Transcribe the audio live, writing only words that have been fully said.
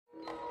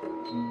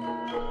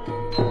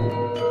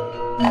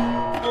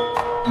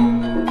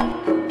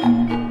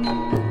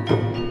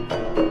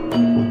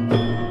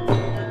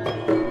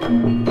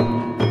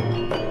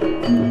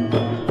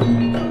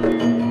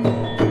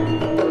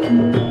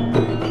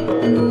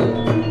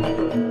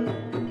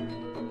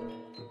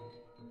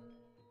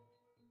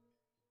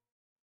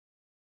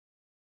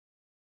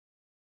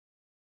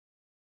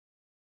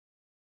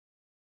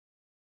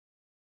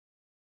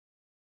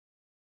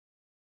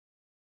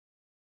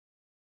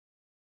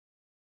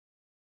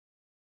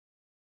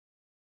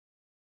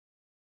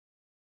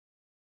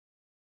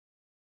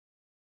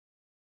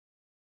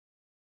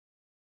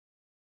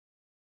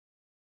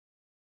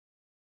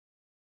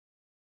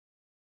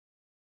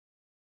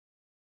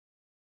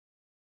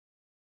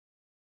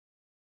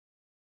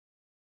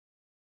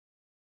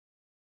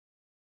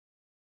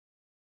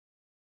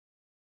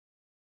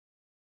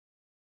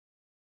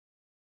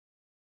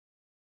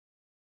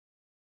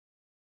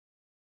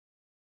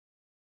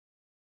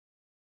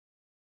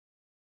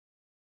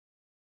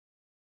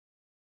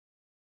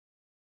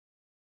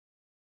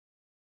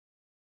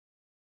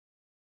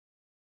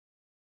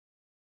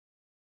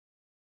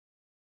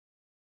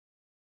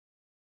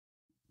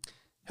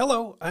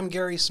Hello, I'm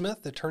Gary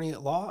Smith, attorney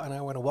at law, and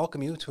I want to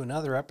welcome you to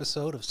another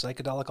episode of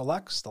Psychedelic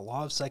Lex, the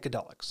Law of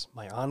Psychedelics,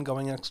 my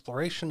ongoing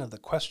exploration of the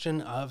question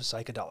of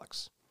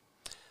psychedelics.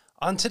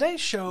 On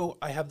today's show,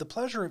 I have the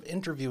pleasure of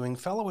interviewing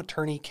fellow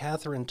attorney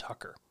Catherine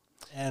Tucker.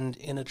 And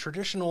in a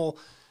traditional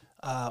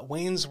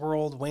Wayne's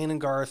World, Wayne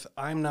and Garth,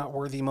 I'm not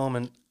worthy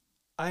moment,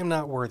 I'm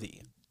not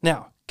worthy.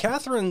 Now,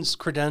 Catherine's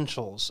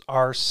credentials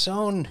are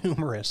so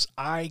numerous,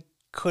 I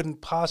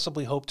couldn't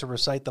possibly hope to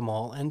recite them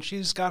all, and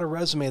she's got a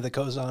resume that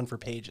goes on for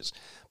pages.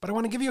 But I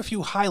want to give you a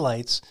few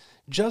highlights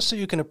just so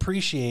you can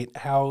appreciate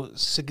how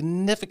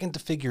significant a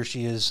figure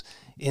she is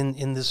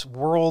in this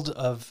world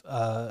of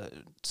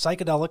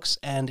psychedelics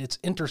and its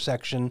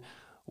intersection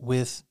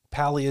with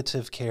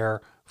palliative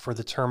care for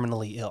the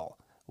terminally ill,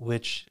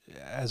 which,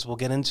 as we'll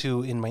get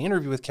into in my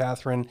interview with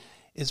Catherine,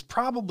 is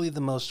probably the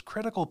most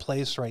critical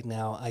place right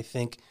now, I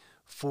think,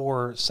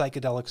 for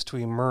psychedelics to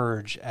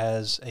emerge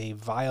as a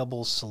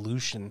viable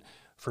solution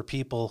for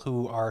people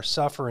who are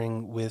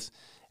suffering with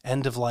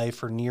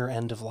end-of-life or near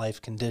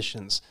end-of-life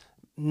conditions.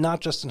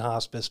 Not just in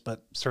hospice,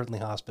 but certainly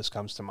hospice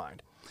comes to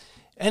mind.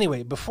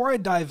 Anyway, before I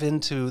dive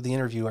into the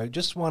interview, I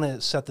just want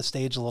to set the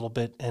stage a little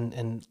bit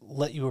and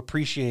let you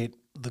appreciate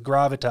the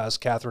gravitas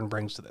Catherine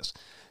brings to this.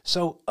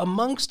 So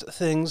amongst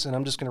things, and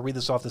I'm just going to read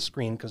this off the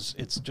screen because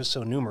it's just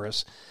so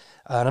numerous,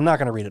 and I'm not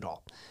going to read it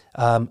all.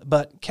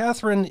 But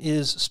Catherine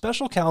is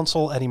special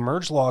counsel at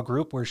Emerge Law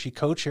Group, where she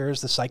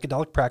co-chairs the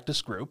Psychedelic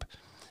Practice Group.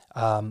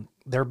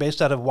 They're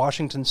based out of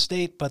Washington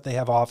State, but they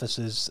have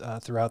offices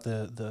throughout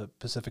the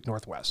Pacific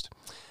Northwest.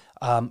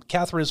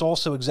 Catherine is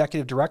also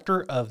executive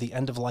director of the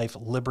End of Life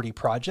Liberty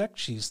Project.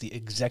 She's the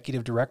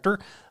executive director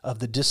of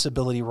the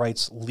Disability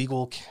Rights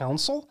Legal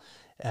Council,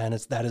 and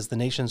that is the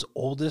nation's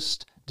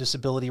oldest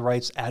disability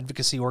rights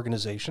advocacy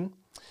organization.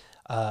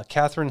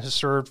 Catherine has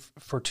served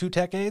for 2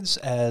 decades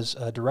as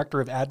Director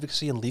of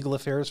Advocacy and Legal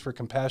Affairs for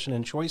Compassion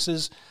and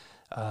Choices.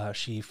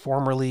 She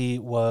formerly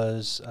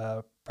was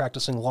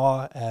practicing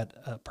law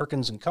at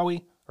Perkins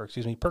Coie.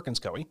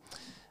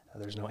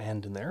 There's no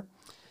 "and" in there.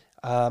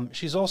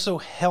 She's also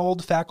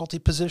held faculty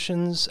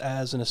positions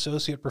as an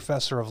Associate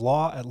Professor of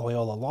Law at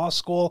Loyola Law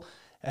School,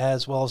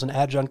 as well as an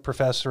Adjunct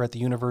Professor at the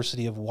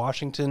University of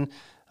Washington,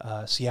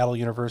 Seattle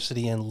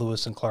University, and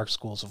Lewis and Clark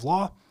Schools of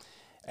Law.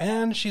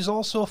 And she's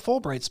also a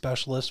Fulbright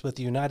specialist with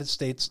the United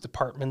States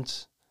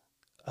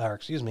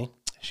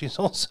she's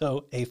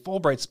also a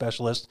Fulbright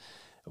specialist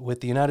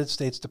with the United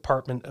States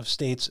Department of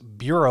State's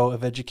Bureau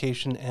of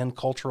Education and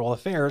Cultural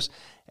Affairs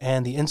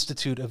and the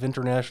Institute of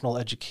International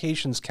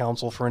Education's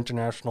Council for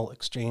International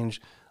Exchange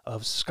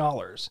of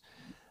Scholars.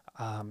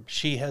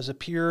 She has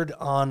appeared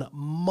on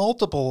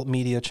multiple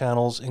media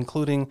channels,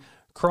 including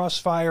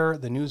Crossfire,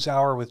 The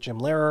NewsHour with Jim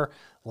Lehrer,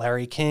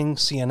 Larry King,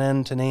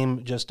 CNN, to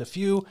name just a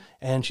few,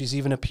 and she's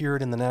even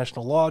appeared in the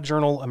National Law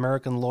Journal,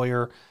 American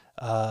Lawyer,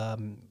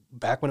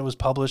 back when it was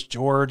published,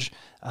 George.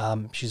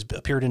 She's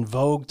appeared in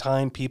Vogue,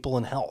 Time, People,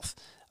 and Health.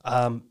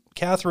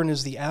 Catherine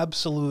is the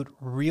absolute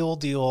real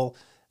deal,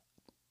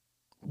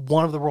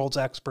 one of the world's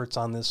experts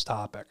on this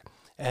topic,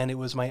 and it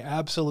was my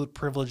absolute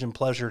privilege and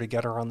pleasure to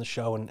get her on the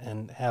show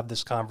and have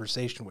this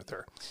conversation with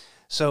her.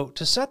 So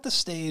to set the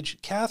stage,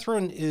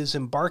 Catherine is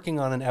embarking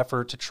on an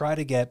effort to try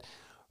to get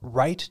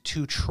Right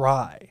to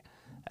Try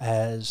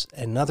as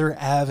another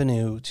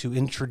avenue to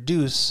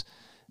introduce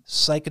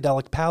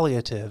psychedelic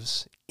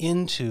palliatives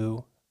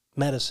into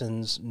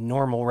medicine's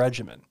normal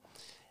regimen.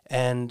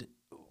 And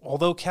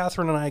although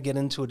Catherine and I get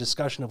into a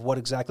discussion of what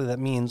exactly that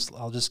means,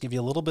 I'll just give you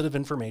a little bit of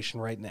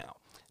information right now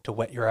to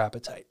whet your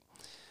appetite.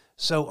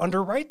 So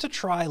under Right to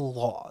Try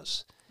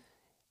laws,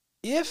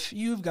 if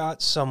you've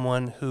got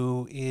someone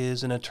who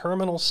is in a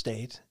terminal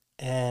state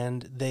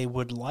and they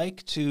would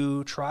like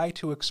to try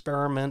to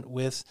experiment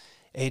with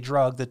a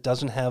drug that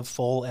doesn't have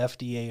full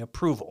FDA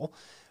approval,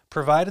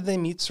 provided they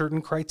meet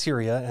certain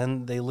criteria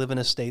and they live in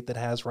a state that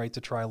has Right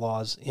to Try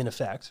laws in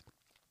effect,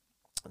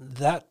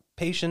 that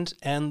patient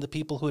and the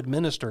people who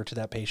administer to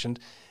that patient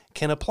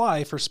can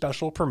apply for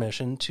special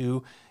permission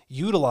to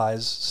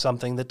utilize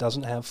something that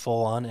doesn't have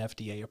full-on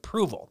FDA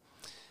approval.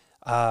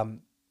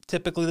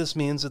 Typically, this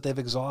means that they've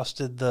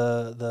exhausted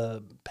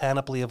the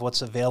panoply of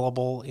what's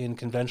available in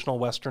conventional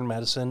Western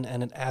medicine,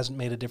 and it hasn't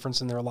made a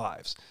difference in their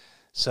lives.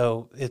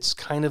 So it's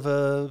kind of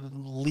a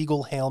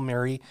legal Hail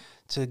Mary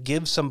to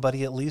give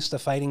somebody at least a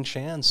fighting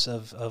chance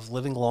of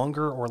living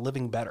longer or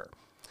living better.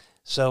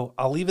 So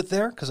I'll leave it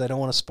there because I don't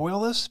want to spoil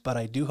this, but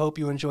I do hope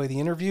you enjoy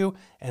the interview.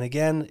 And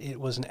again, it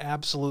was an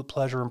absolute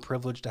pleasure and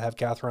privilege to have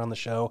Catherine on the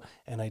show,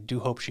 and I do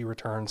hope she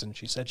returns, and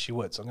she said she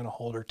would, so I'm going to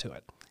hold her to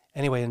it.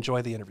 Anyway,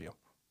 enjoy the interview.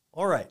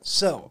 All right,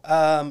 so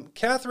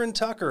Catherine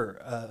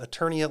Tucker,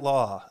 attorney at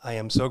law, I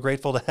am so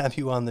grateful to have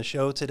you on the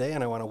show today,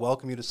 and I want to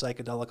welcome you to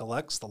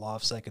Psychedelic, the Law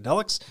of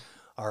Psychedelics,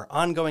 our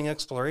ongoing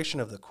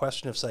exploration of the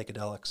question of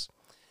psychedelics.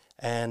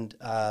 And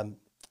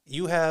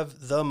you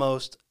have the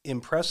most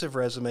impressive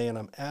resume, and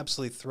I'm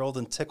absolutely thrilled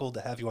and tickled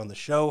to have you on the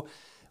show.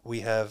 We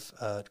have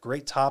a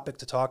great topic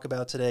to talk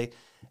about today.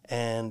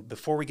 And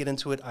before we get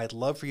into it, I'd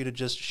love for you to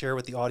just share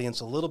with the audience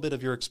a little bit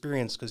of your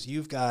experience, because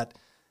you've got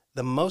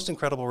the most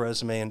incredible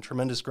resume and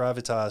tremendous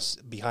gravitas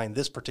behind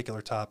this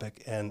particular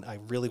topic. And I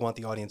really want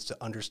the audience to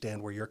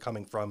understand where you're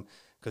coming from,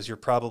 because you're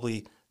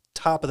probably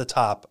top of the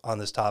top on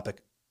this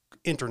topic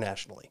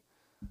internationally.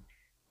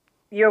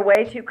 You're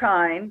way too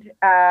kind.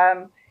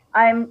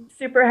 I'm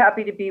super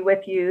happy to be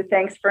with you.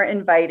 Thanks for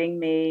inviting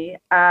me.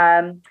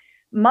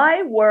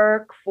 My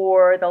work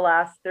for the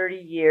last 30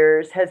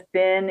 years has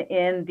been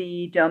in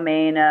the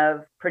domain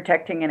of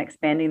protecting and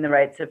expanding the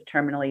rights of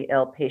terminally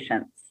ill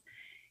patients.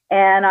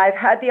 And I've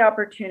had the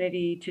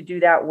opportunity to do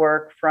that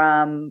work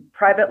from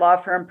private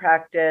law firm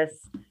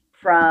practice,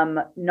 from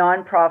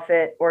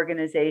nonprofit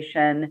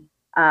organization,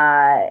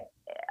 a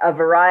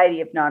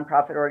variety of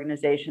nonprofit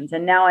organizations,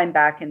 and now I'm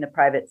back in the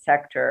private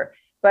sector.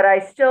 But I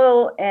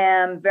still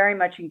am very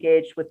much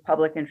engaged with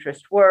public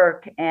interest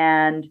work,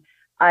 and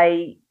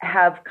I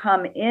have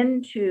come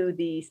into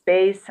the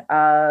space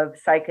of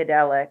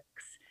psychedelics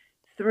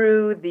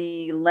through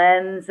the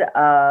lens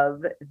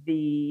of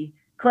the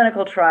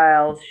clinical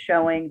trials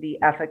showing the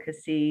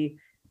efficacy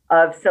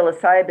of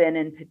psilocybin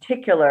in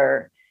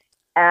particular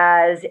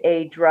as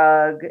a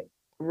drug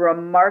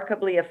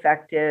remarkably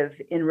effective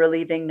in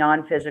relieving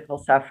non-physical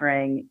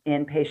suffering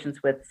in patients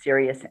with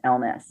serious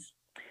illness.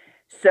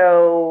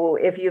 So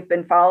if you've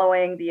been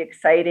following the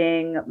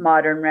exciting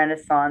modern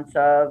renaissance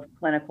of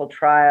clinical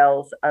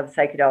trials of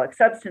psychedelic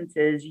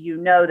substances, you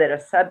know that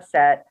a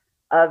subset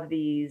of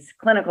these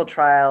clinical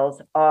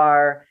trials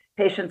are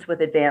patients with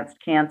advanced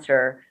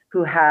cancer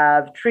who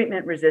have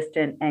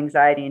treatment-resistant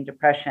anxiety and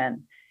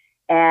depression.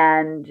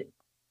 And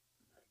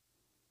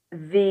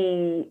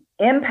the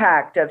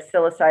impact of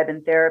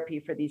psilocybin therapy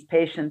for these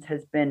patients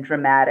has been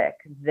dramatic.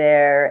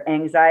 Their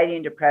anxiety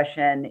and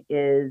depression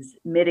is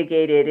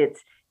mitigated,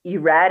 it's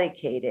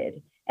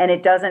eradicated, and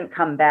it doesn't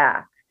come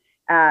back.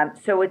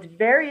 So it's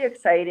very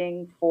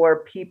exciting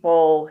for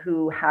people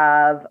who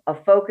have a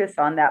focus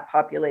on that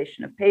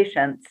population of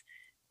patients,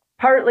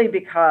 partly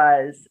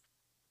because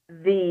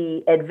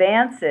the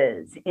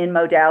advances in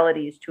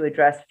modalities to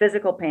address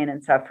physical pain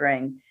and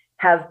suffering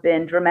have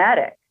been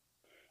dramatic,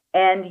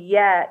 and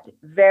yet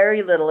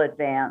very little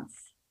advance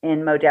in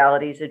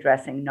modalities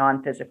addressing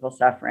non-physical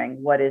suffering,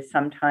 what is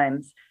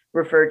sometimes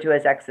referred to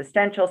as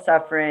existential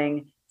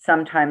suffering,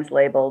 sometimes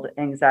labeled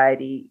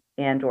anxiety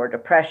and or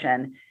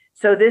depression.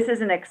 So this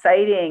is an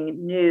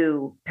exciting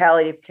new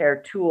palliative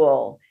care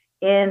tool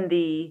in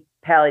the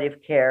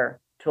palliative care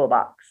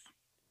toolbox.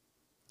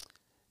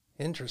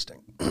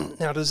 Interesting.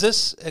 Now, does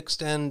this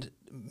extend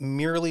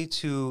merely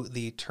to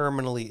the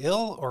terminally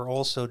ill or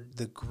also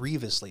the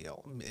grievously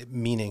ill,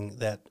 meaning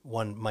that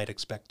one might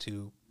expect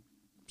to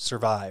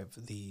survive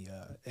the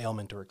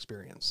ailment or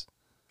experience?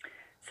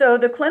 So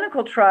the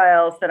clinical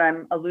trials that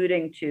I'm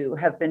alluding to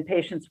have been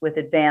patients with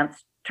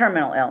advanced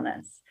terminal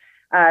illness.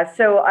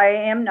 So I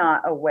am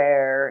not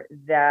aware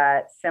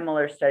that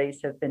similar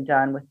studies have been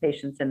done with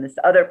patients in this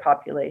other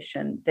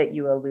population that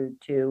you allude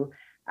to.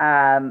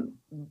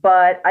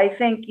 But I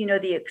think,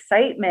 the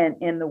excitement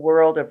in the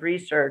world of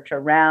research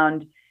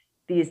around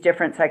these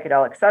different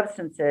psychedelic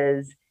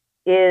substances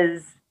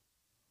is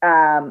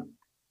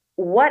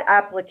what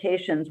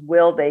applications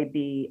will they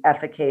be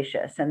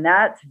efficacious? And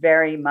that's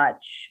very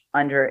much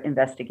under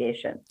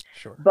investigation.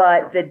 Sure.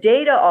 But the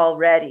data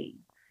already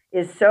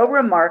is so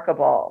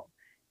remarkable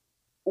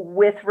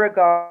with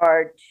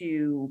regard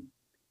to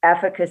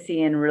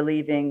efficacy in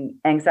relieving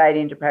anxiety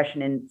and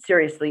depression in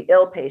seriously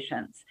ill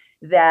patients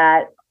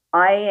that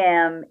I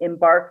am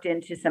embarked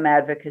into some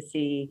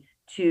advocacy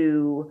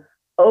to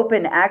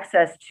open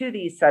access to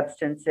these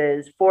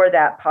substances for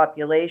that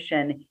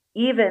population,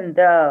 even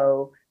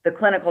though the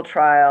clinical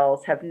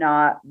trials have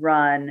not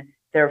run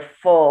their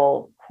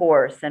full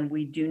course and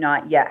we do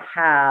not yet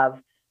have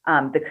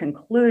the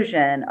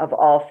conclusion of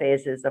all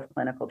phases of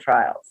clinical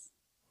trials.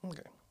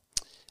 Okay.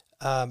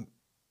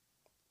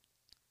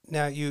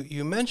 Now,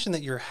 you mentioned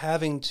that you're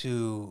having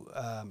to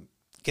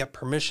get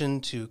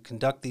permission to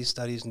conduct these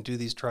studies and do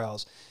these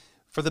trials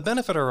For the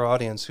benefit of our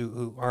audience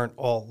who aren't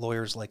all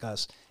lawyers like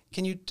us,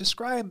 can you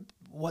describe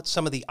what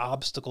some of the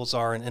obstacles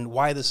are and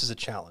why this is a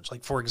challenge?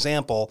 Like, for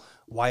example,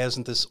 why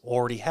isn't this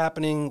already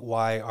happening?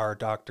 Why are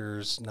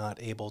doctors not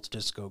able to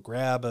just go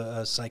grab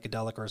a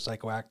psychedelic or a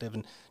psychoactive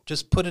and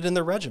just put it in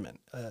their regimen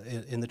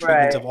in the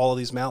treatment of Right. all of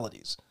these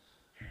maladies?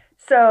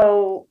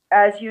 So,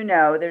 as you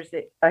know, there's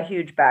a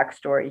huge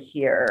backstory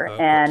here, Of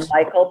and course.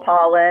 Michael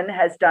Pollan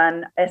has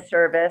done a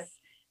service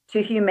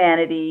to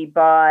humanity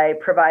by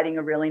providing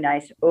a really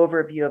nice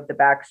overview of the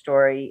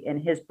backstory in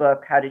his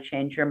book, How to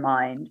Change Your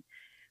Mind.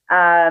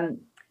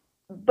 Um,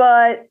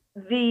 but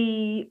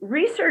the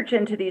research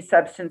into these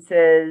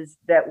substances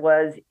that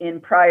was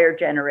in prior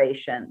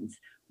generations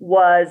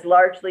was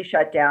largely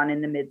shut down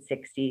in the mid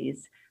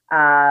 60s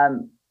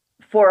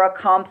for a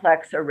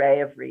complex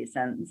array of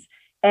reasons.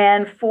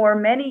 And for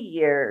many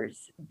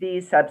years,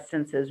 these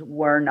substances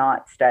were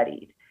not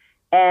studied.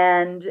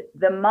 And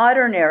the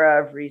modern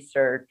era of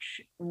research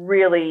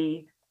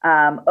really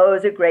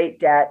owes a great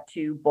debt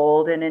to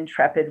bold and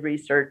intrepid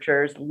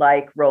researchers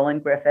like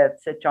Roland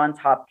Griffiths at Johns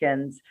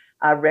Hopkins,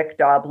 Rick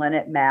Doblin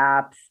at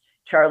MAPS,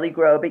 Charlie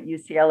Grob at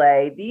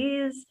UCLA.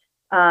 These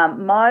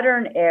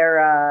modern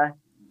era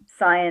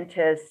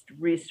scientists,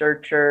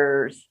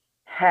 researchers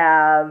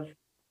have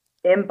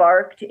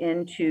embarked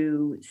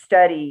into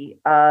study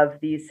of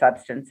these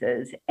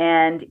substances,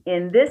 and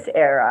in this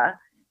era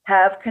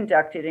have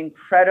conducted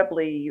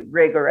incredibly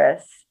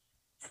rigorous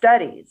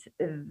studies,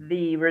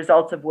 the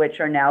results of which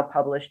are now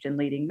published in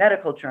leading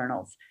medical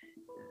journals.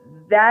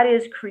 That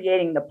is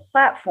creating the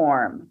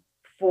platform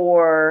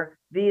for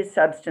these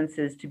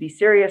substances to be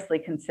seriously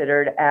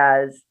considered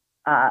as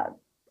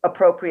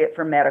appropriate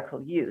for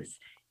medical use.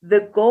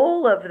 The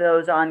goal of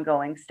those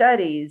ongoing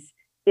studies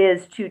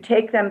is to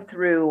take them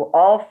through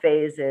all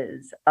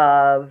phases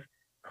of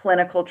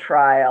clinical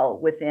trial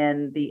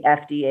within the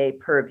FDA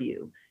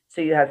purview. So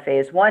you have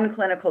phase 1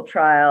 clinical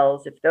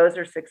trials. If those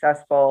are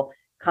successful,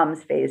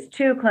 comes phase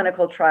 2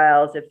 clinical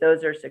trials. If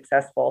those are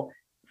successful,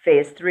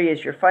 phase 3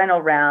 is your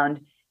final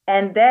round.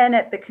 And then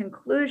at the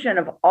conclusion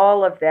of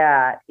all of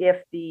that,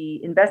 if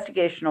the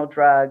investigational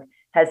drug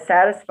has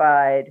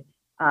satisfied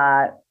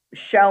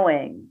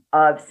showing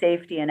of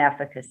safety and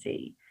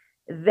efficacy,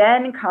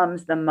 then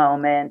comes the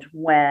moment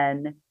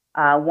when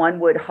one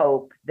would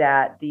hope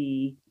that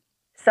the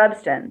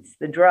substance,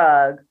 the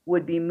drug,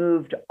 would be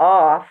moved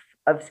off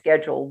of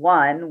Schedule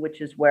 1,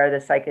 which is where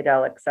the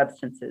psychedelic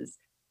substances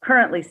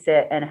currently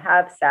sit and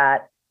have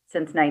sat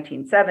since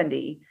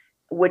 1970,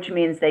 which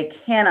means they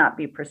cannot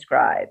be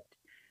prescribed.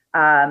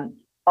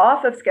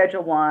 Off of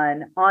Schedule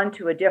 1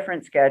 onto a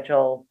different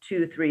schedule,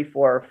 2, 3,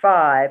 4, or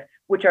 5,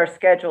 which are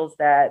schedules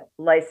that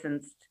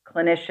licensed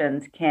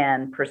clinicians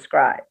can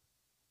prescribe.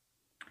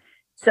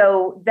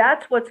 So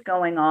that's what's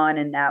going on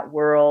in that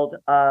world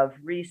of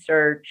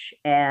research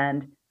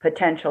and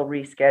potential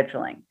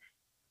rescheduling.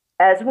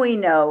 As we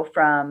know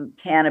from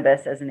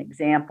cannabis, as an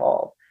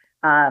example,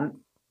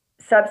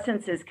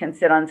 substances can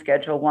sit on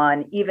Schedule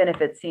 1, even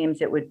if it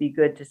seems it would be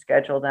good to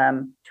schedule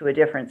them to a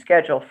different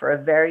schedule for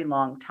a very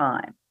long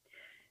time.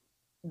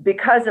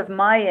 Because of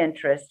my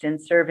interest in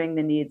serving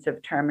the needs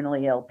of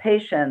terminally ill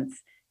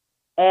patients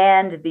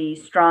and the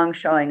strong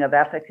showing of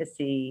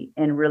efficacy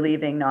in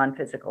relieving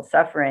non-physical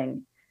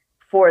suffering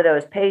for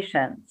those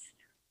patients,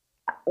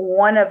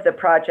 one of the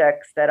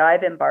projects that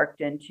I've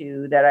embarked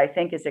into that I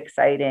think is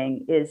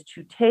exciting is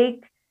to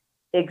take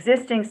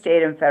existing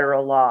state and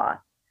federal law,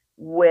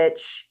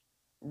 which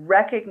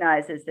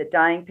recognizes that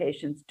dying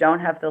patients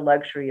don't have the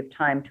luxury of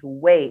time to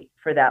wait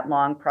for that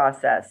long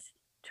process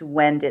to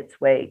wend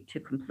its way to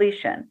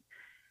completion,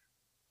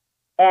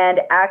 and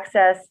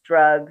access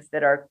drugs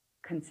that are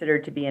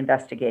considered to be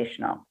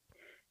investigational.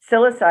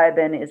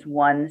 Psilocybin is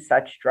one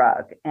such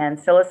drug, and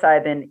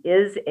psilocybin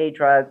is a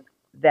drug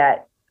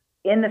that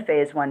in the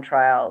phase 1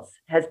 trials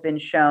has been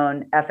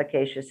shown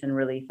efficacious in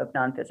relief of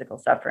non-physical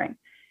suffering.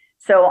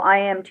 So I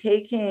am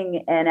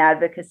taking an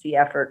advocacy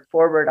effort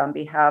forward on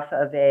behalf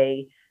of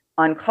a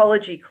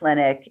oncology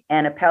clinic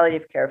and a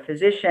palliative care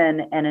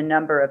physician and a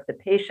number of the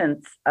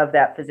patients of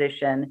that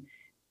physician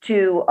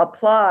to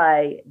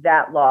apply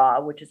that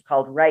law, which is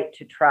called Right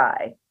to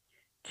Try,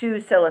 to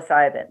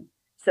psilocybin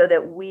so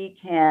that we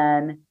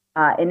can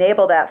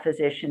enable that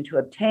physician to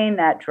obtain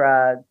that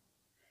drug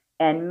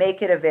and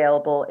make it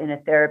available in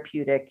a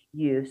therapeutic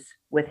use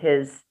with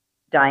his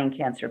dying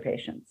cancer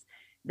patients.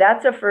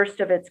 That's a first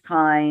of its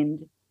kind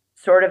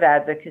sort of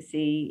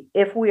advocacy.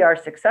 If we are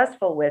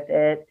successful with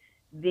it,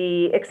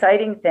 the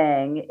exciting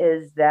thing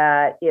is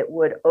that it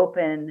would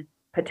open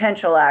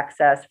potential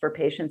access for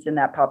patients in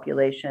that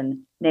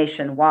population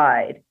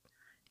nationwide.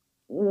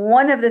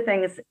 One of the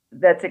things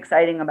that's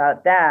exciting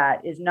about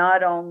that is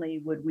not only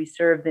would we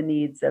serve the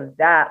needs of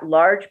that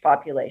large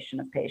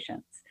population of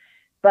patients,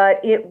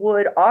 but it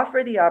would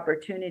offer the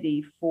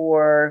opportunity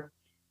for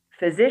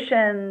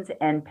physicians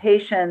and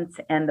patients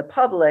and the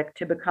public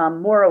to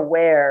become more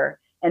aware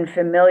and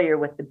familiar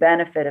with the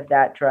benefit of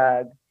that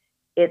drug,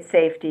 its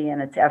safety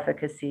and its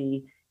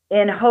efficacy,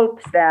 in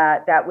hopes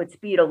that that would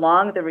speed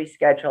along the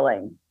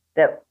rescheduling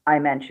that I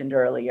mentioned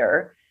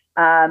earlier,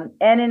 and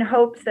in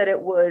hopes that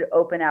it would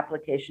open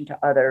application to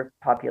other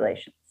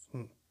populations.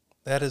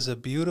 That is a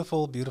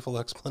beautiful, beautiful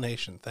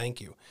explanation. Thank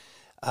you.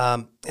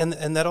 And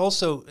that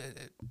also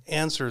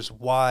answers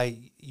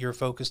why you're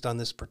focused on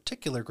this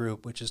particular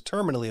group, which is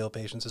terminally ill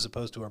patients, as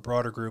opposed to a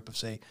broader group of,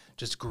 say,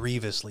 just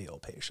grievously ill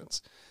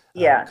patients.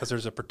 Yeah. Because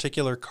there's a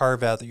particular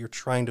carve out that you're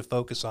trying to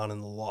focus on in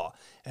the law.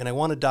 And I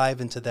want to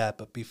dive into that.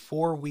 But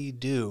before we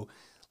do,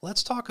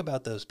 let's talk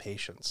about those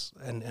patients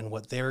and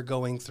what they're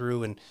going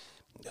through and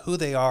who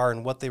they are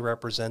and what they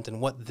represent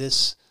and what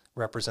this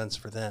represents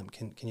for them.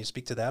 Can you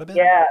speak to that a bit?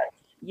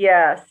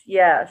 Yes.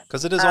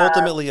 Because it is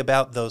ultimately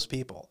about those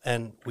people,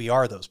 and we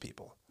are those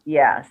people.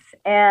 Yes.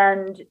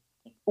 And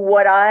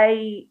what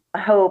I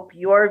hope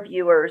your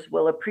viewers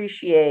will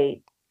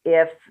appreciate,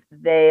 if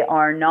they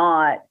are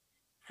not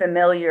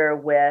familiar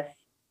with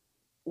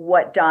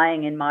what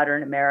dying in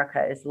modern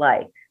America is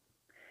like,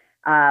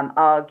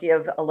 I'll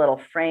give a little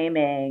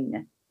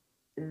framing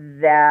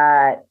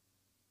that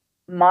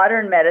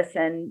modern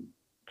medicine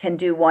can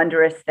do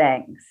wondrous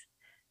things.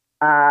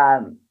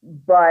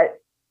 But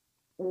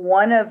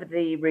one of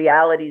the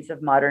realities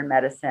of modern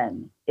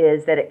medicine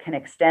is that it can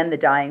extend the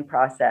dying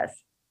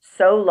process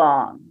so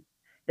long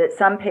that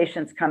some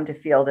patients come to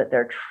feel that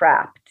they're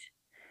trapped.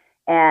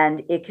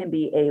 And it can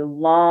be a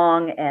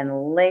long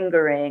and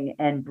lingering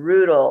and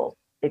brutal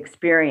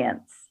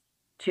experience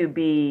to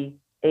be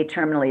a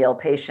terminally ill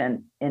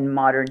patient in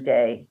modern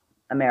day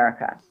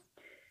America.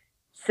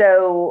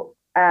 So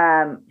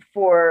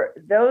for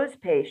those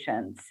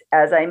patients,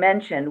 as I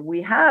mentioned,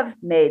 we have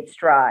made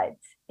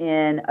strides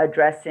in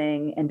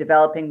addressing and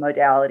developing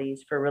modalities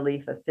for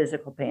relief of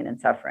physical pain and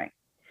suffering.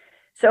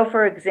 So,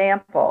 for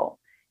example,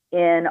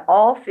 in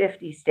all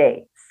 50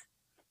 states,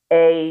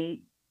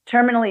 a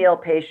terminally ill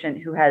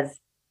patient who has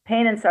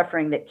pain and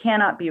suffering that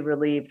cannot be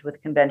relieved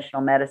with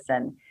conventional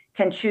medicine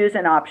can choose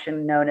an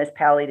option known as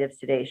palliative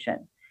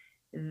sedation.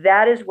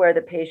 That is where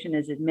the patient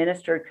is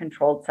administered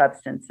controlled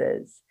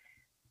substances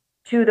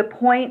to the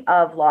point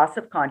of loss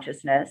of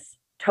consciousness,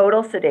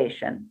 total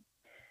sedation.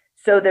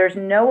 So there's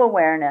no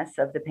awareness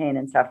of the pain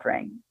and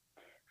suffering.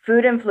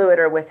 Food and fluid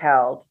are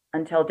withheld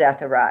until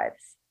death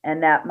arrives,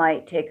 and that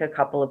might take a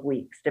couple of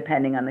weeks,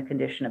 depending on the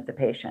condition of the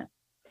patient.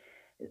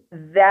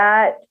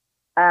 That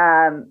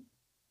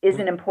is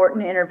an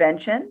important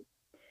intervention.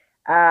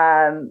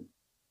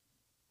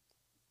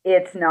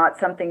 It's not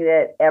something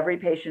that every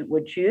patient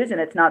would choose, and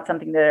it's not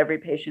something that every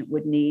patient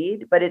would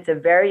need, but it's a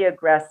very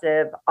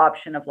aggressive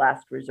option of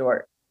last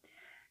resort.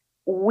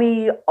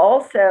 We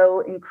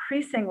also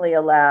increasingly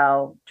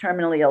allow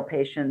terminally ill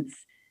patients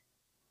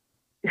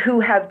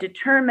who have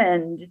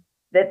determined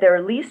that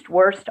their least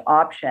worst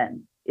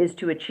option is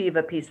to achieve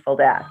a peaceful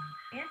death.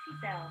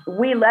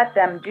 We let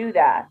them do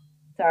that.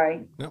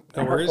 Sorry. No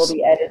I worries. hope we'll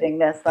be editing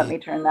this. Let me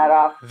turn that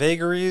off.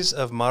 Vagaries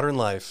of modern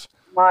life.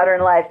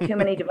 Modern life, too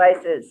many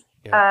devices.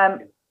 Yeah.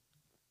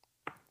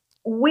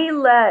 We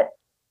let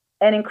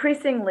an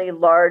increasingly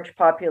large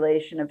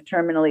population of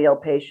terminally ill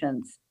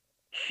patients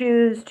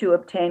choose to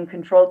obtain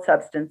controlled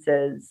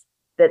substances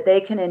that they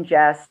can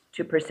ingest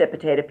to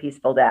precipitate a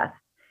peaceful death.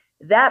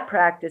 That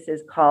practice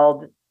is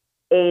called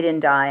aid in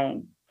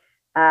dying.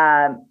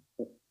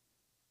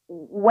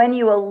 When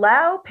you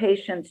allow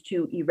patients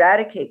to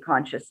eradicate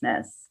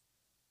consciousness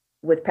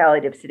with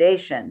palliative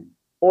sedation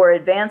or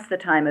advance the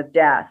time of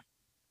death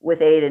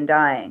with aid in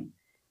dying,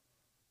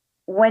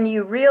 when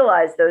you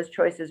realize those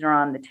choices are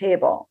on the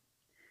table,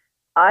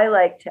 I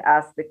like to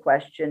ask the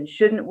question,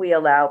 shouldn't we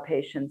allow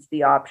patients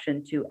the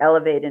option to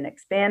elevate and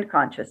expand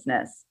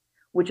consciousness,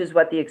 which is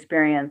what the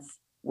experience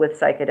with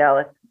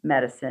psychedelic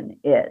medicine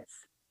is?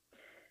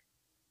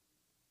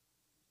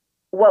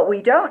 What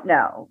we don't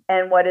know,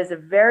 and what is a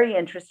very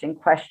interesting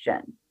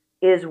question,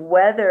 is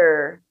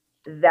whether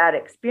that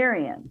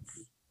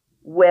experience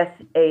with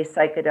a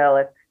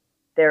psychedelic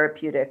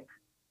therapeutic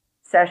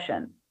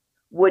session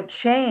would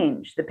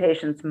change the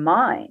patient's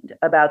mind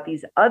about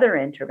these other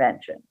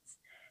interventions.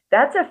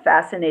 That's a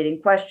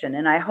fascinating question,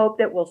 and I hope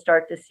that we'll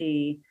start to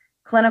see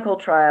clinical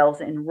trials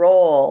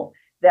enroll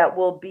that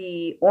will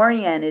be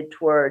oriented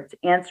towards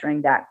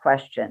answering that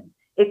question.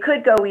 It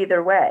could go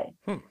either way,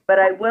 but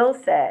I will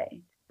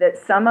say that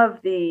some of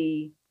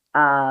the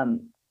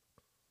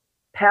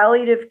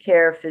palliative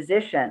care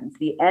physicians,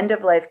 the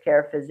end-of-life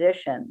care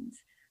physicians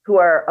who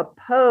are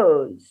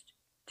opposed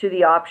to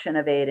the option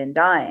of aid in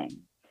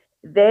dying,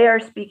 they are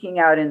speaking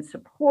out in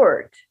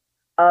support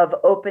of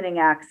opening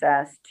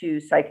access to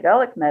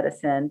psychedelic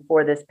medicine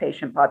for this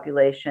patient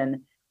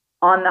population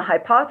on the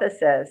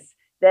hypothesis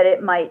that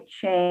it might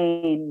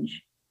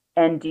change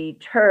and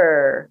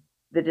deter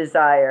the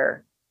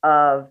desire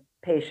of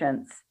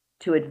patients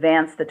to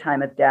advance the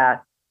time of death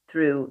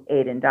through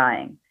aid in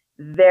dying.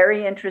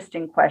 Very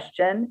interesting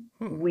question.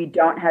 We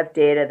don't have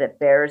data that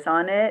bears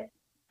on it.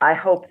 I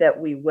hope that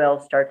we will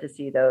start to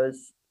see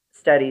those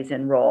studies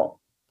enroll.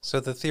 So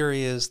the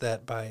theory is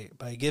that by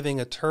giving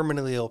a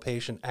terminally ill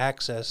patient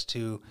access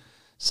to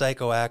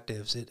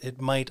psychoactives, it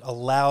might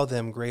allow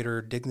them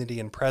greater dignity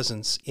and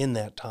presence in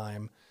that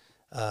time,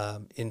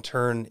 in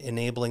turn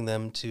enabling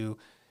them to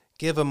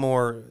give a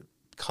more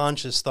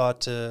conscious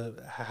thought to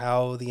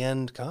how the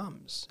end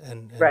comes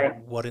and Right.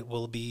 what it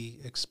will be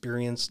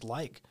experienced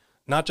like,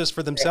 not just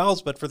for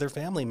themselves, but for their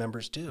family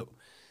members too.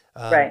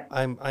 Right.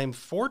 I'm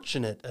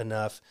fortunate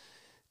enough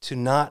to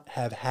not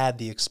have had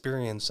the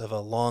experience of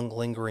a long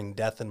lingering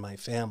death in my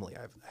family.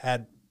 I've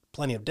had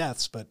plenty of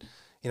deaths, but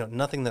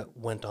nothing that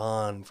went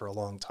on for a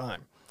long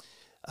time.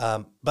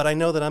 But I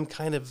know that I'm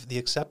kind of the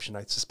exception.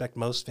 I suspect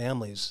most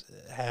families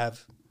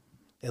have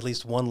at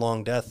least one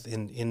long death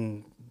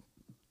in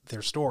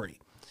their story.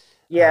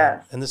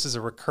 Yes. And this is a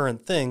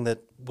recurrent thing that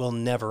will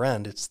never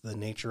end. It's the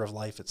nature of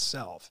life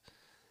itself.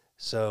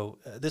 So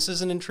this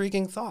is an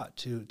intriguing thought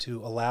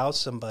to allow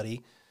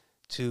somebody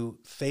to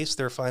face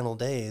their final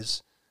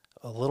days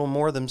a little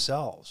more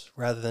themselves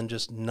rather than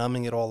just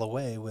numbing it all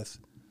away with,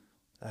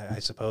 I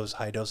suppose,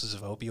 high doses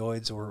of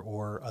opioids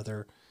or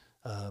other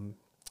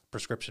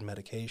prescription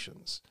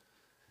medications.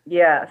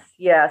 Yes.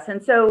 Yes.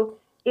 And so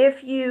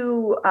if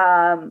you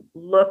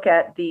look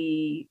at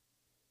the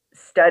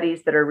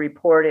studies that are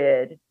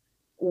reported,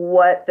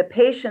 what the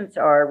patients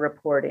are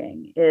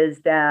reporting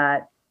is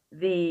that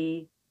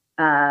the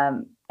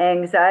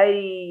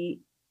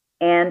anxiety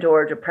and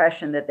or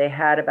depression that they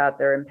had about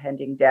their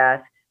impending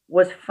death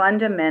was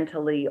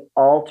fundamentally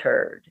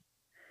altered.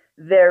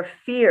 Their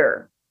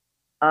fear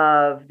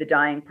of the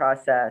dying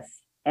process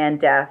and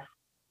death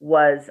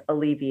was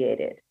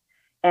alleviated.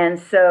 And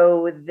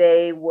so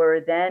they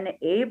were then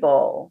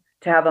able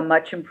to have a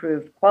much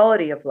improved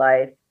quality of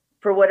life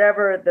for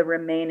whatever the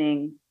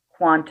remaining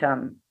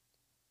quantum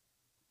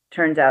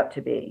turns out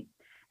to be.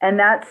 And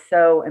that's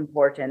so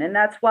important. And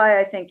that's why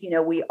I think,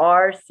 we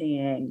are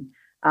seeing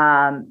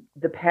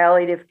the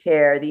palliative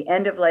care, the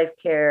end of life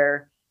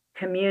care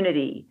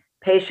community,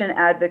 patient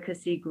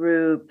advocacy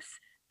groups,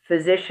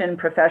 physician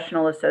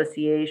professional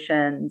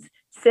associations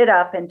sit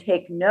up and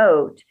take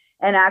note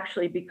and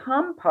actually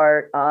become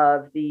part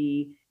of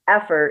the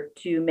effort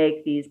to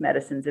make these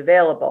medicines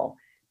available.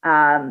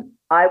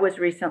 I was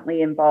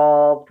recently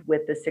involved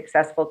with the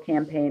successful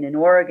campaign in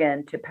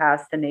Oregon to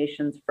pass the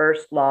nation's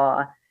first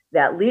law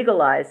that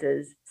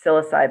legalizes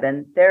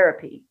psilocybin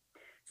therapy.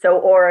 So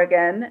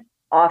Oregon,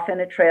 often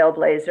a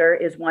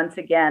trailblazer, is once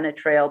again a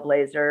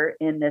trailblazer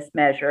in this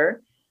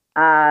measure.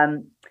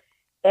 And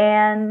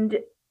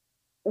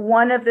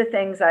one of the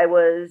things I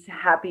was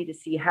happy to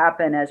see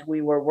happen as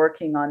we were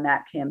working on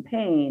that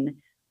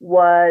campaign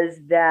was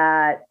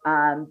that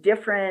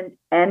different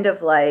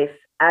end-of-life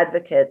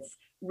advocates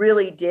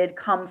really did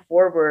come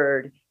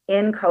forward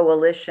in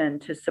coalition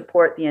to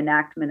support the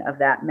enactment of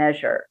that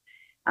measure.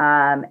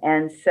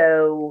 And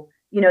so,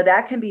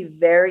 that can be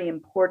very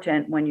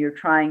important when you're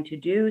trying to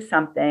do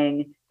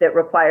something that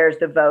requires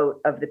the vote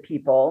of the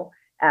people,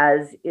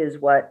 as is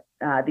what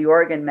the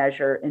Oregon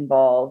measure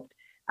involved.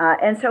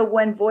 And so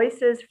when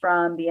voices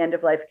from the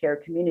end-of-life care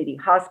community,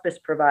 hospice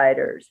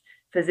providers,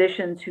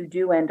 physicians who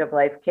do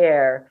end-of-life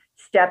care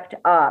stepped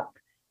up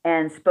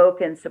and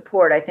spoke in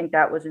support, I think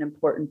that was an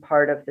important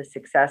part of the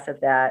success of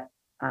that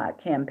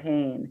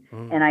campaign.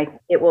 And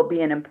it will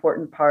be an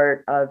important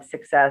part of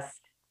success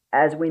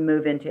as we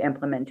move into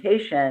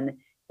implementation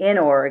in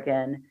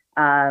Oregon,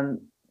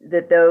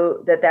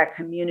 that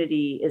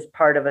community is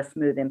part of a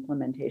smooth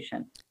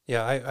implementation.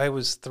 Yeah, I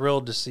was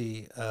thrilled to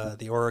see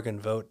the Oregon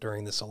vote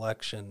during this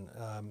election.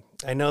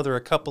 I know they're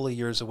a couple of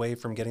years away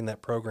from getting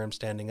that program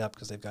standing up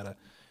because they've got to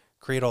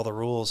create all the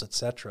rules, et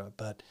cetera.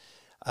 But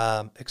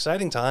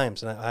exciting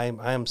times, and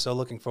I am so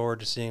looking forward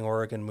to seeing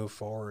Oregon move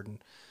forward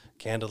and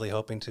candidly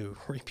hoping to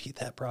repeat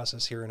that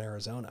process here in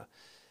Arizona.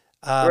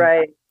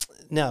 Right.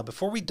 Now,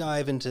 before we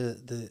dive into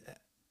the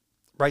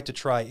right to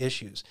try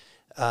issues,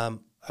 I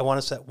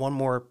want to set one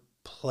more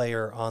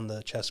player on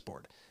the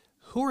chessboard.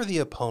 Who are the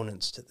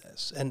opponents to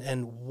this?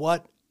 And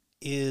what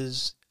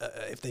is,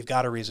 if they've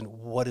got a reason,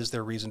 what is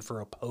their reason for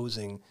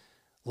opposing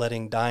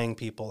letting dying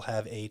people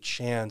have a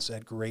chance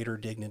at greater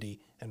dignity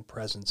and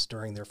presence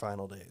during their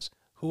final days?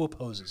 Who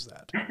opposes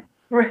that?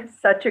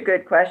 Such a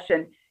good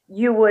question.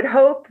 You would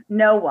hope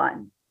no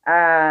one.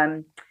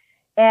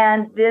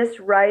 And this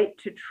right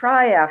to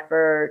try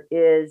effort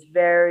is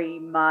very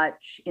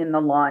much in the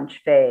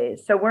launch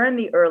phase. So we're in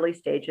the early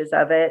stages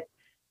of it.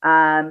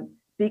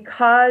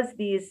 Because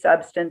these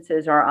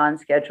substances are on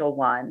Schedule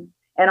 1,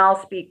 and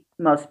I'll speak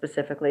most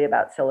specifically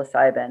about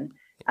psilocybin,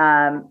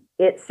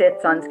 it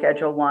sits on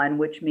Schedule 1,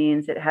 which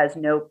means it has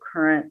no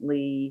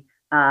currently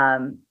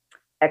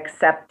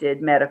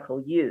accepted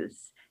medical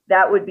use.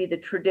 That would be the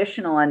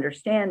traditional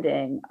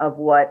understanding of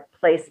what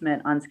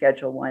placement on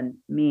Schedule 1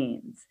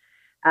 means.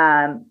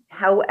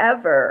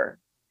 However,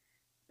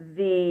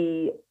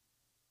 the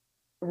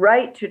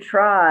right to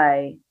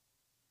try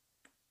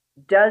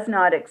does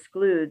not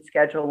exclude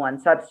Schedule 1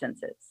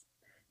 substances.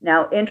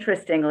 Now,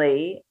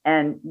 interestingly,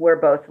 and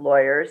we're both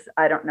lawyers,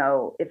 I don't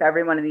know if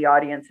everyone in the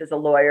audience is a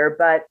lawyer,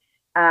 but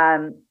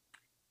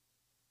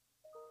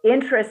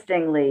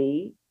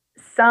interestingly,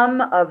 some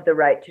of the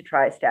right to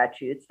try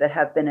statutes that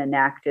have been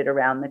enacted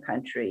around the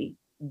country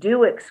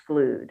do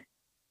exclude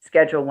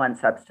Schedule 1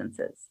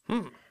 substances.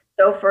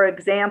 So, for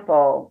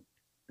example,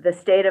 the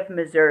state of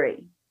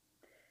Missouri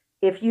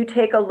if you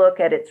take a look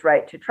at its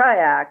Right to Try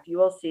Act, you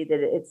will see that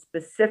it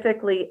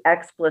specifically,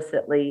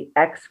 explicitly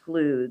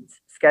excludes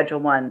Schedule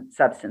 1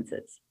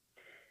 substances.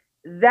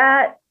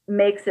 That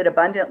makes it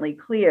abundantly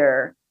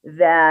clear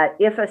that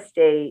if a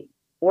state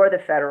or the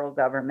federal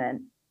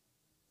government,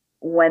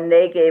 when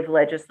they gave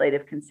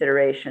legislative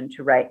consideration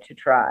to Right to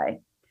Try,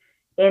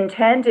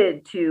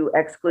 intended to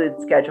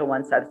exclude Schedule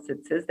 1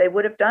 substances, they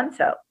would have done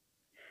so.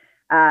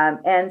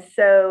 And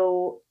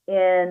so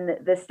in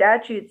the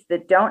statutes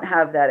that don't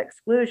have that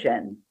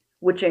exclusion,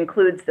 which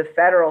includes the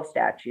federal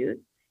statute,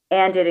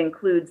 and it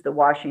includes the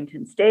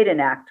Washington State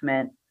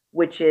enactment,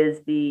 which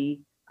is the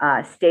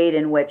state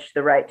in which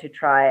the Right to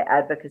Try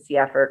advocacy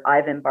effort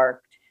I've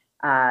embarked,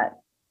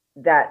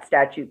 that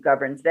statute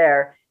governs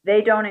there,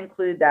 they don't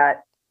include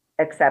that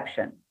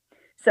exception.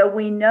 So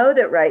we know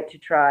that Right to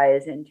Try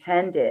is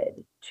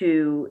intended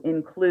to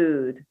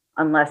include,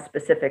 unless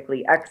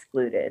specifically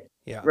excluded,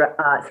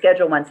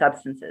 Schedule 1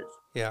 substances.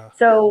 Yeah.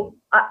 So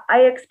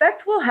I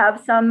expect we'll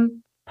have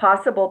some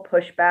possible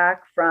pushback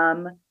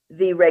from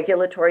the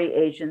regulatory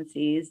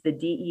agencies, the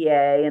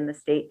DEA and the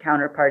state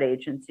counterpart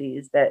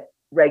agencies that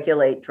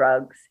regulate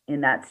drugs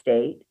in that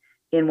state.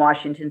 In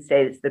Washington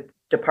State, it's the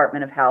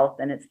Department of Health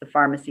and it's the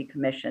Pharmacy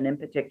Commission in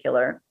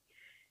particular,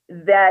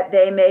 that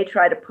they may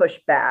try to push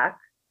back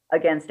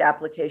against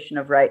application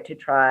of Right to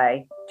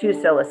Try to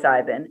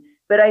psilocybin.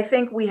 But I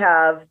think we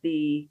have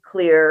the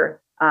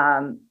clear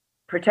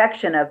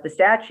protection of the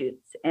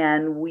statutes,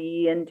 and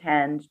we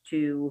intend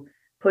to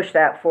push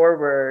that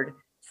forward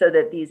so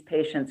that these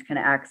patients can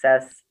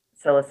access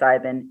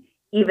psilocybin,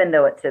 even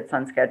though it sits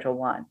on Schedule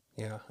 1.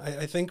 Yeah,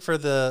 I think for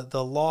the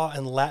law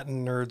and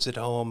Latin nerds at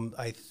home,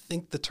 I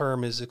think the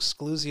term is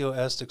exclusio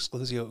est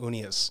exclusio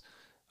unius,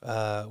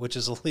 which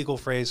is a legal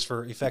phrase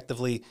for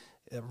effectively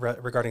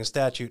regarding a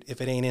statute.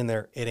 If it ain't in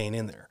there, it ain't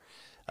in there.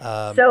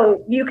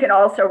 So you can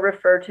also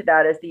refer to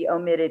that as the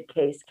omitted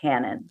case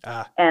canon.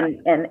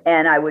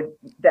 And I would,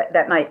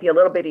 that might be a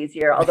little bit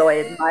easier, although I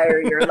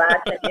admire your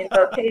Latin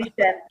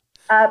invocation.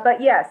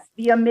 But yes,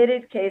 the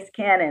omitted case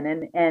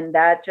canon, and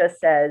that just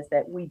says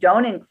that we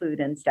don't include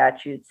in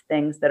statutes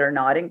things that are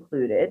not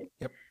included.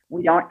 Yep.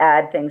 We don't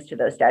add things to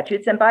those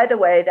statutes. And by the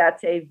way,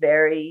 that's a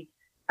very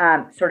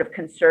sort of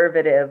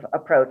conservative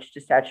approach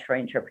to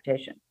statutory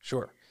interpretation.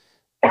 Sure.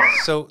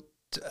 So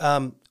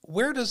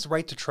where does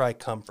Right to Try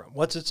come from?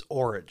 What's its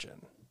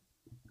origin?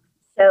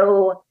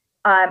 So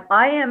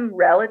I am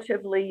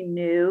relatively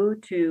new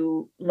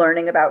to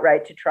learning about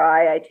Right to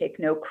Try. I take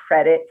no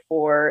credit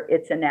for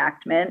its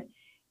enactment.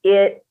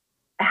 It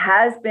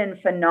has been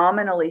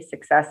phenomenally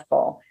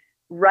successful.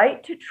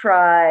 Right to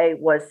Try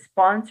was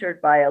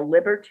sponsored by a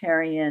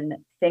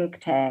libertarian think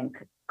tank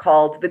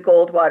called the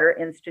Goldwater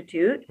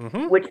Institute,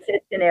 which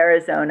sits in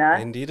Arizona.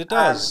 Indeed it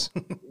does.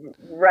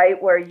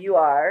 Right where you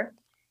are,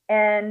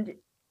 and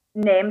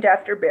named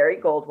after Barry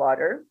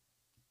Goldwater.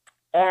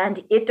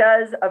 And it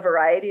does a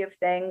variety of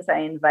things. I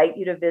invite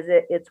you to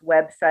visit its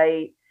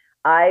website.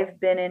 I've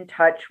been in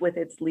touch with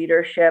its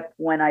leadership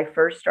when I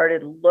first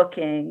started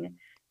looking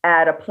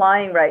at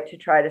applying Right to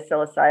Try to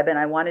psilocybin.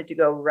 I wanted to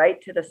go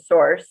right to the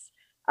source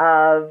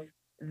of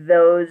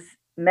those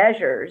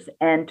measures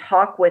and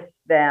talk with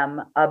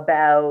them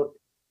about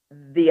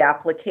the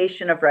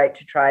application of Right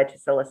to Try to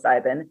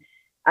psilocybin.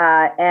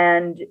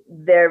 And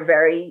they're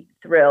very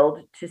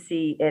thrilled to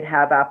see it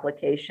have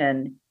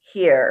application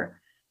here.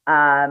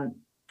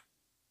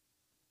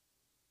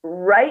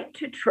 Right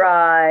to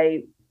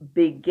Try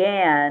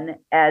began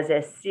as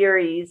a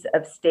series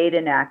of state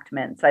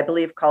enactments. I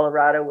believe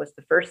Colorado was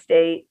the first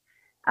state.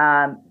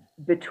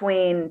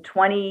 Between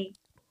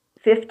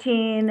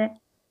 2015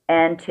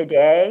 and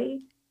today,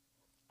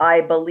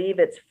 I believe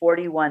it's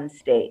 41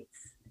 states.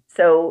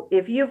 So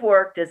if you've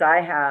worked as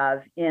I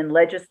have in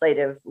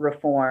legislative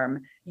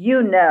reform,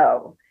 you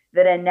know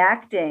that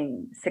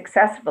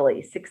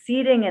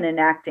succeeding in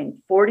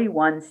enacting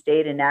 41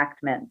 state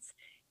enactments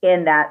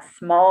in that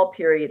small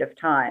period of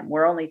time,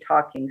 we're only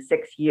talking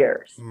 6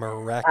 years.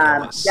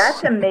 Miraculous.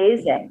 That's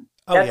amazing.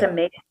 That's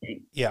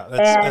amazing. Yeah,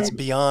 that's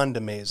beyond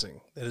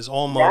amazing. It is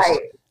almost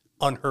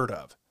unheard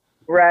of.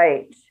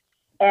 Right.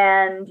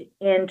 And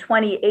in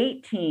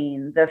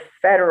 2018, the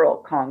federal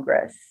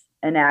Congress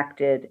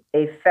enacted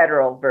a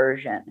federal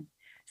version.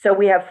 So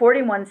we have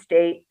 41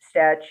 state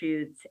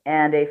statutes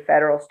and a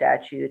federal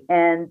statute,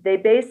 and they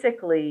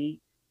basically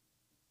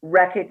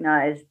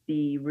recognize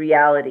the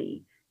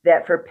reality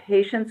that for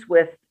patients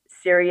with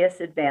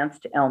serious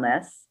advanced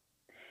illness,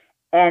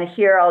 and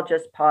here I'll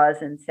just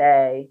pause and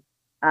say,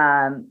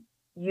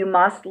 you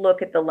must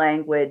look at the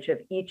language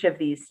of each of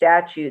these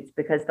statutes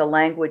because the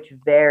language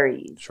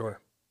varies. Sure.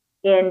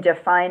 In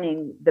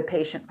defining the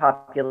patient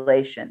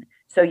population.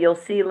 So you'll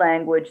see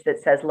language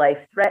that says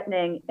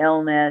life-threatening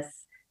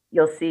illness,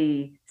 you'll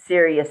see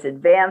serious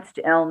advanced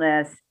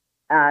illness.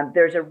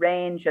 There's a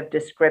range of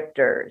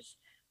descriptors.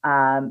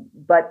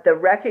 But the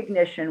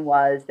recognition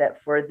was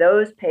that for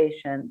those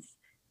patients,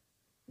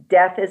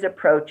 death is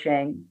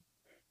approaching.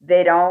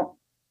 They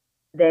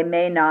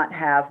may not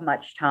have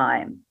much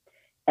time,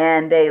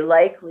 and they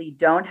likely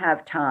don't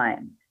have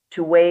time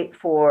to wait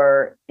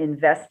for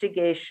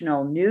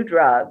investigational new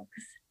drugs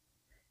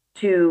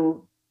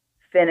to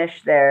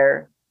finish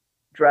their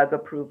drug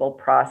approval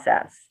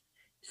process.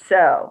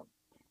 So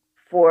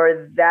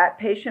for that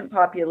patient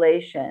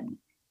population,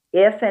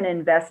 if an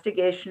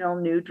investigational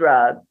new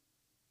drug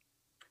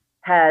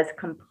has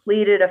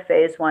completed a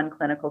phase 1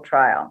 clinical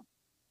trial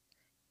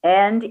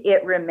and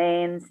it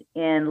remains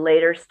in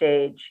later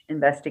stage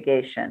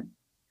investigation,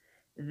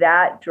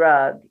 that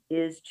drug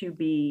is to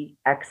be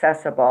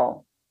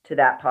accessible to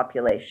that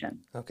population.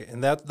 Okay,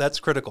 and that's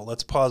critical.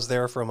 Let's pause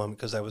there for a moment,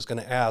 because I was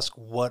going to ask,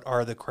 what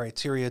are the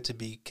criteria to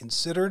be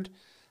considered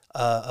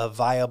a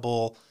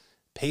viable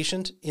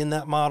patient in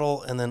that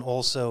model, and then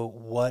also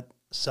what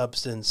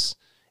substance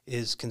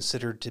is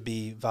considered to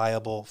be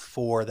viable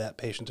for that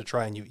patient to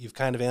try? And you've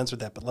kind of answered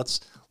that, but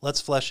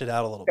let's flesh it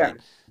out a little bit.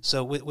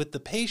 So with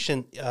the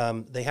patient,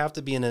 they have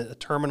to be in a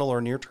terminal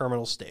or near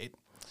terminal state.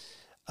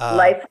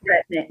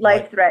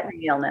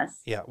 Life-threatening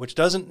illness. Yeah, which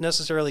doesn't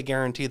necessarily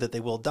guarantee that they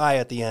will die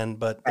at the end,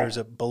 but there's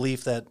a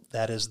belief that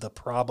that is the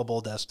probable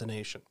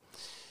destination.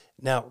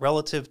 Now,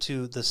 relative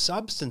to the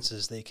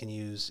substances they can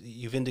use,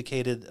 you've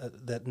indicated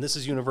that, and this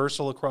is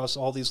universal across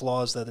all these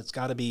laws, that it's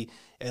got to be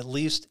at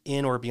least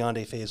in or beyond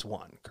a phase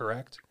 1,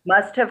 correct?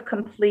 Must have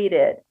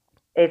completed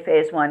a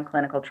phase 1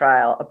 clinical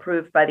trial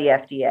approved by the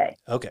FDA.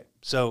 Okay,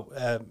 so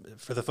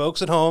for the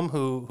folks at home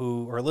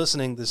who are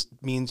listening, this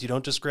means you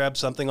don't just grab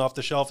something off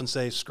the shelf and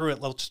say, screw it,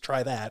 let's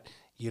try that.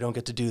 You don't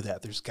get to do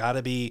that. There's got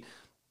to be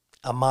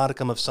a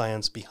modicum of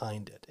science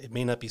behind it. It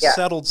may not be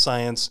settled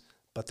science,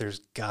 but there's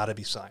got to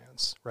be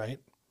science, right?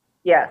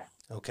 Yes.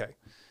 Okay.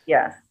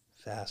 Yes.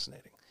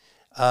 Fascinating.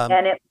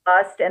 And it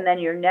must, and then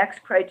your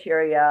next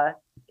criteria,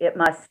 it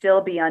must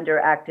still be under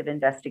active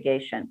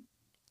investigation.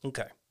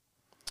 Okay.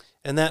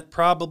 And that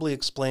probably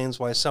explains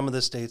why some of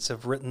the states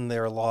have written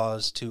their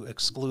laws to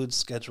exclude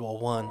Schedule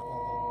 1.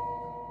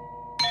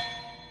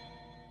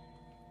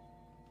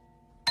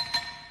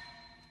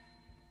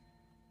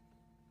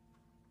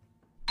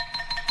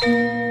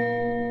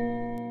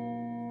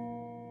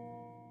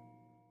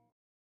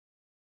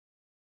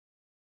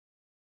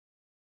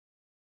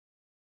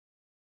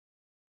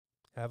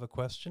 Have a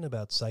question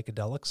about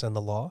psychedelics and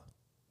the law?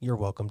 You're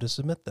welcome to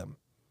submit them.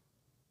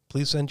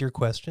 Please send your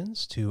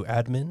questions to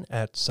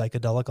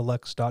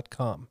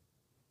admin@psychedelicalex.com.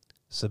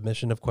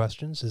 Submission of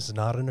questions is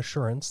not an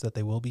assurance that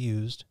they will be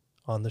used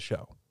on the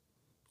show.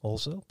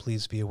 Also,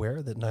 please be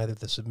aware that neither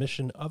the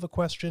submission of a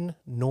question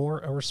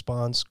nor a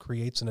response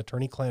creates an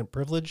attorney-client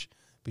privilege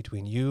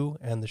between you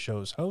and the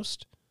show's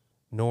host,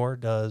 nor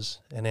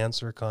does an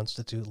answer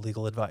constitute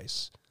legal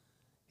advice.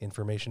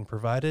 Information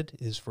provided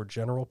is for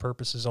general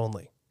purposes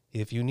only.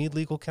 If you need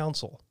legal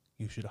counsel,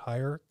 you should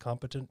hire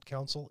competent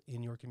counsel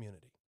in your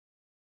community.